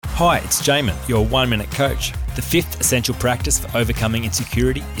Hi, it's Jamin, your 1 Minute Coach. The fifth essential practice for overcoming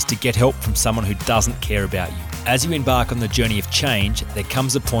insecurity is to get help from someone who doesn't care about you. As you embark on the journey of change, there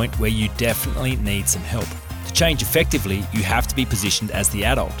comes a point where you definitely need some help. To change effectively, you have to be positioned as the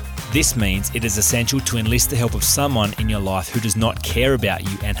adult. This means it is essential to enlist the help of someone in your life who does not care about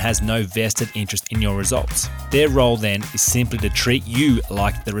you and has no vested interest in your results. Their role then is simply to treat you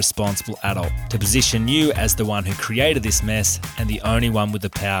like the responsible adult, to position you as the one who created this mess and the only one with the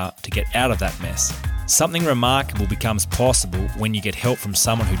power to get out of that mess. Something remarkable becomes possible when you get help from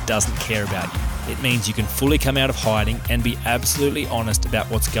someone who doesn't care about you. It means you can fully come out of hiding and be absolutely honest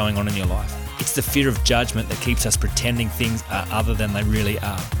about what's going on in your life. It's the fear of judgment that keeps us pretending things are other than they really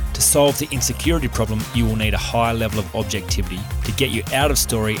are. To solve the insecurity problem, you will need a high level of objectivity to get you out of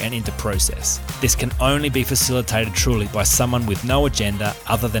story and into process. This can only be facilitated truly by someone with no agenda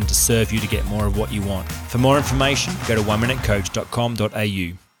other than to serve you to get more of what you want. For more information, go to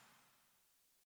oneminutecoach.com.au.